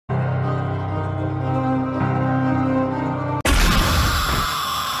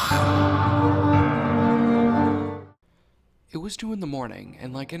was 2 in the morning,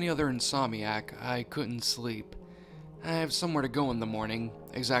 and like any other insomniac, I couldn't sleep. I have somewhere to go in the morning.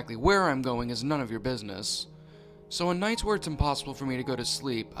 Exactly where I'm going is none of your business. So on nights where it's impossible for me to go to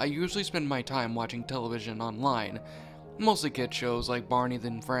sleep, I usually spend my time watching television online. Mostly kid shows like Barney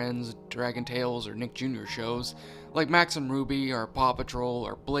and Friends, Dragon Tales, or Nick Jr. shows, like Max and Ruby, or Paw Patrol,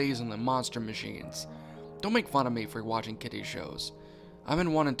 or Blaze and the Monster Machines. Don't make fun of me for watching kiddie shows. I'm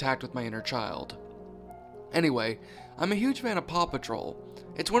in one intact with my inner child. Anyway, I'm a huge fan of Paw Patrol.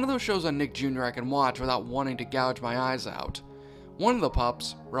 It's one of those shows on Nick Jr. I can watch without wanting to gouge my eyes out. One of the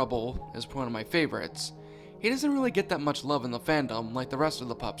pups, Rubble, is one of my favorites. He doesn't really get that much love in the fandom like the rest of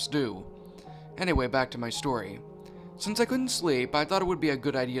the pups do. Anyway, back to my story. Since I couldn't sleep, I thought it would be a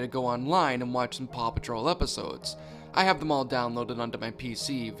good idea to go online and watch some Paw Patrol episodes. I have them all downloaded onto my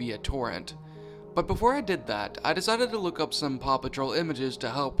PC via torrent. But before I did that, I decided to look up some Paw Patrol images to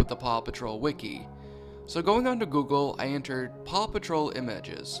help with the Paw Patrol wiki. So going onto Google, I entered Paw Patrol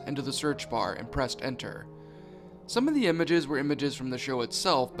images into the search bar and pressed enter. Some of the images were images from the show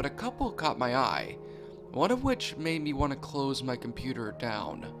itself, but a couple caught my eye, one of which made me want to close my computer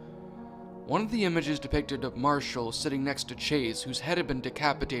down. One of the images depicted of Marshall sitting next to Chase, whose head had been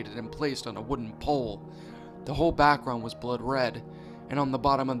decapitated and placed on a wooden pole. The whole background was blood red, and on the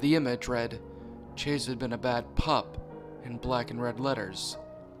bottom of the image read, "Chase had been a bad pup," in black and red letters.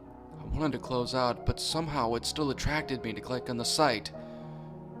 I wanted to close out, but somehow it still attracted me to click on the site.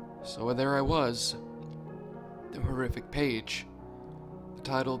 So there I was. The horrific page. The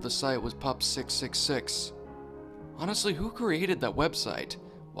title of the site was Pups 666. Honestly, who created that website?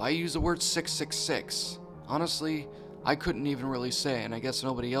 Why use the word 666? Honestly, I couldn't even really say, and I guess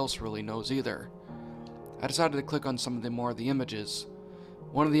nobody else really knows either. I decided to click on some of the more of the images.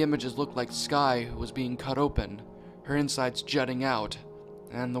 One of the images looked like Sky, who was being cut open, her insides jutting out,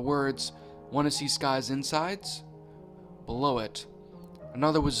 and the words, "Want to see Sky's insides?" below it.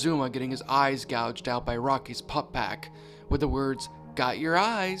 Another was Zuma getting his eyes gouged out by Rocky's pup pack, with the words, "Got your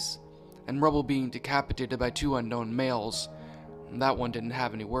eyes," and Rubble being decapitated by 2 unknown males. That one didn't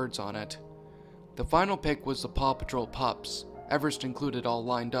have any words on it. The final pick was the Paw Patrol pups, Everest included, all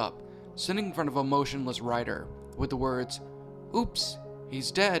lined up, sitting in front of a motionless rider, with the words, "Oops,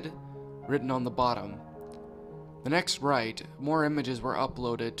 he's dead," written on the bottom. The next right, more images were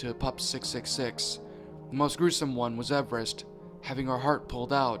uploaded to Pups 666. The most gruesome one was Everest, having her heart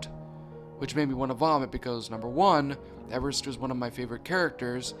pulled out, which made me want to vomit because, number 1, Everest was one of my favorite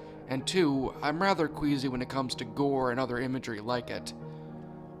characters, and 2, I'm rather queasy when it comes to gore and other imagery like it.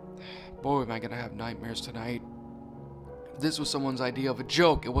 Boy, am I gonna have nightmares tonight. If this was someone's idea of a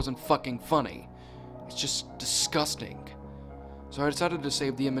joke, it wasn't fucking funny. It's just disgusting. So I decided to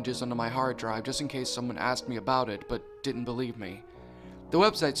save the images onto my hard drive just in case someone asked me about it but didn't believe me. The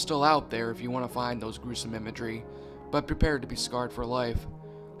website's still out there if you want to find those gruesome imagery, but prepare to be scarred for life.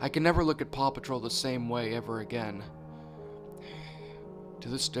 I can never look at Paw Patrol the same way ever again. To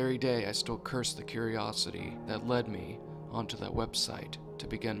this very day, I still curse the curiosity that led me onto that website to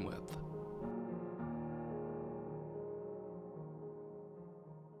begin with.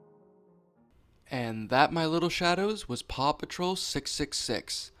 And that, my little shadows, was Paw Patrol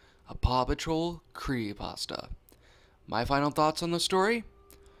 666, a Paw Patrol Creepypasta. My final thoughts on the story?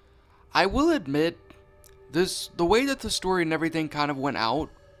 I will admit, the way that the story and everything kind of went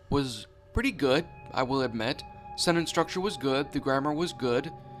out was pretty good, I will admit. Sentence structure was good, the grammar was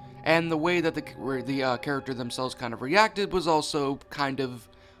good, and the way that the character themselves kind of reacted was also kind of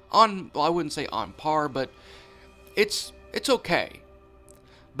on, well, I wouldn't say on par, but it's okay.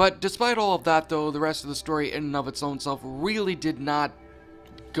 But despite all of that, though, the rest of the story in and of its own self really did not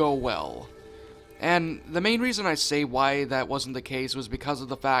go well. And the main reason I say why that wasn't the case was because of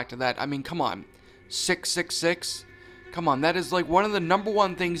the fact that, I mean, come on, 666? Come on, that is like one of the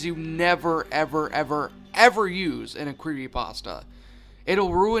 #1 things you never, ever use in a creepypasta.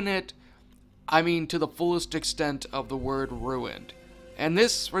 It'll ruin it, I mean, to the fullest extent of the word ruined. And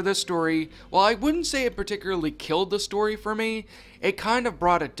for this story, while I wouldn't say it particularly killed the story for me, it kind of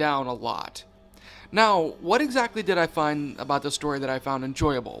brought it down a lot. Now, what exactly did I find about the story that I found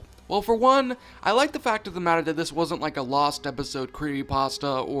enjoyable? Well, for one, I like the fact of the matter that this wasn't like a lost episode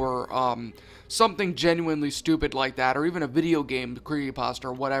creepypasta or something genuinely stupid like that, or even a video game creepypasta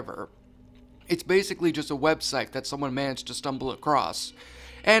or whatever. It's basically just a website that someone managed to stumble across.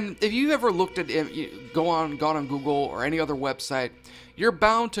 And if you've ever looked at it, gone on Google or any other website, you're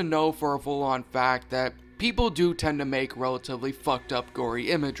bound to know for a full-on fact that people do tend to make relatively fucked up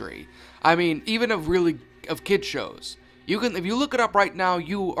gory imagery. I mean, even of kid shows. If you look it up right now,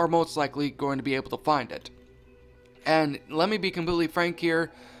 you are most likely going to be able to find it. And let me be completely frank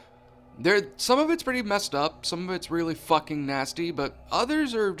here, Some of it's pretty messed up, some of it's really fucking nasty, but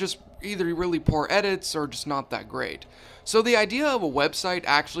others are just either really poor edits or just not that great. So the idea of a website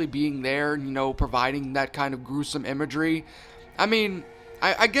actually being there, providing that kind of gruesome imagery, I mean,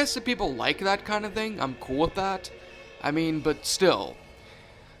 I guess if people like that kind of thing, I'm cool with that. I mean, but still,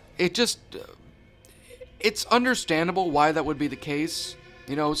 it's understandable why that would be the case.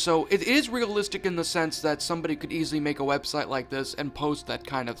 So it is realistic in the sense that somebody could easily make a website like this and post that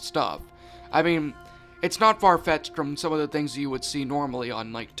kind of stuff. I mean, it's not far-fetched from some of the things you would see normally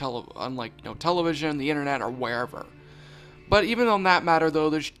on television, the internet, or wherever. But even on that matter, though,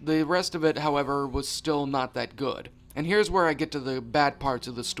 the rest of it, however, was still not that good. And here's where I get to the bad parts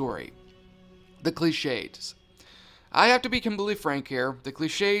of the story. The cliches. I have to be completely frank here. The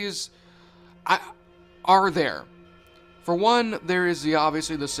cliches are there. For one, there is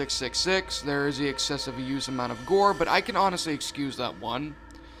obviously the 666, there is the excessive use amount of gore, but I can honestly excuse that one.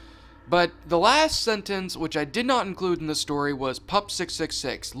 But the last sentence, which I did not include in the story, was Pups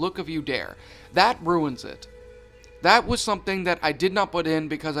 666, look if you dare. That ruins it. That was something that I did not put in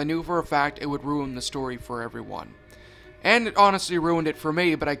because I knew for a fact it would ruin the story for everyone. And it honestly ruined it for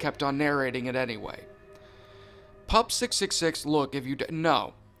me, but I kept on narrating it anyway. Pups 666, look if you dare.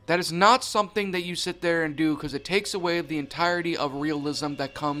 No. That is not something that you sit there and do because it takes away the entirety of realism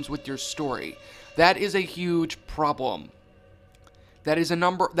that comes with your story. That is a huge problem. That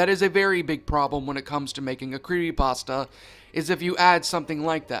is a very big problem when it comes to making a creepypasta, is if you add something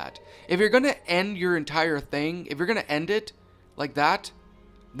like that. If you're going to end your entire thing, if you're going to end it like that,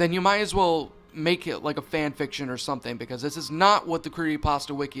 then you might as well make it like a fan fiction or something, because this is not what the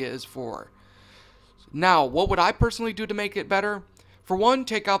creepypasta wiki is for. Now, what would I personally do to make it better? For one,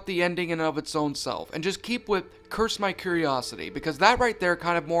 take out the ending in and of its own self, and just keep with Curse My Curiosity, because that right there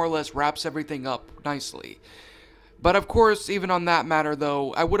kind of more or less wraps everything up nicely. But of course, even on that matter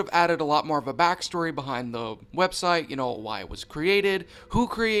though, I would have added a lot more of a backstory behind the website, why it was created, who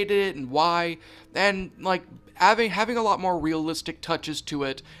created it, and why, and like having a lot more realistic touches to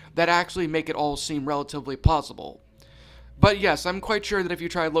it that actually make it all seem relatively plausible. But yes, I'm quite sure that if you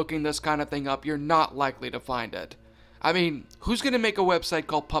try looking this kind of thing up, you're not likely to find it. I mean, who's going to make a website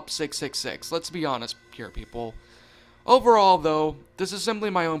called Pup666? Let's be honest here, people. Overall, though, this is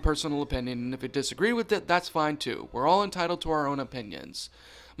simply my own personal opinion, and if you disagree with it, that's fine too. We're all entitled to our own opinions.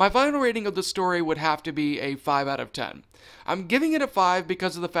 My final rating of the story would have to be a 5 out of 10. I'm giving it a 5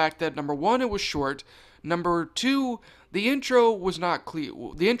 because of the fact that, number 1, it was short. Number 2, the intro was not clear.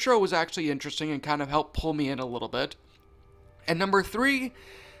 The intro was actually interesting and kind of helped pull me in a little bit. And number 3,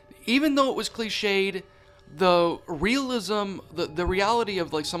 even though it was cliched, the realism, the reality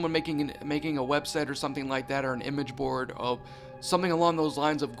of like someone making a website or something like that, or an image board of something along those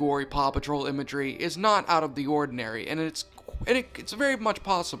lines of gory Paw Patrol imagery is not out of the ordinary, and it's very much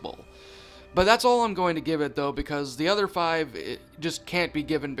possible. But that's all I'm going to give it though, because the other 5 just can't be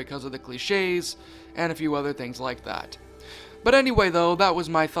given because of the cliches and a few other things like that. But anyway though, that was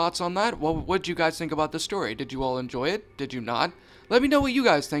my thoughts on that. What did you guys think about the story? Did you all enjoy it? Did you not? Let me know what you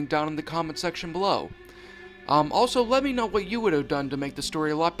guys think down in the comment section below. Also, let me know what you would have done to make the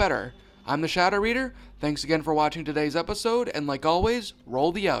story a lot better. I'm the Shadow Reader, thanks again for watching today's episode, and like always,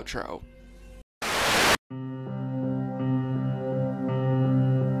 roll the outro.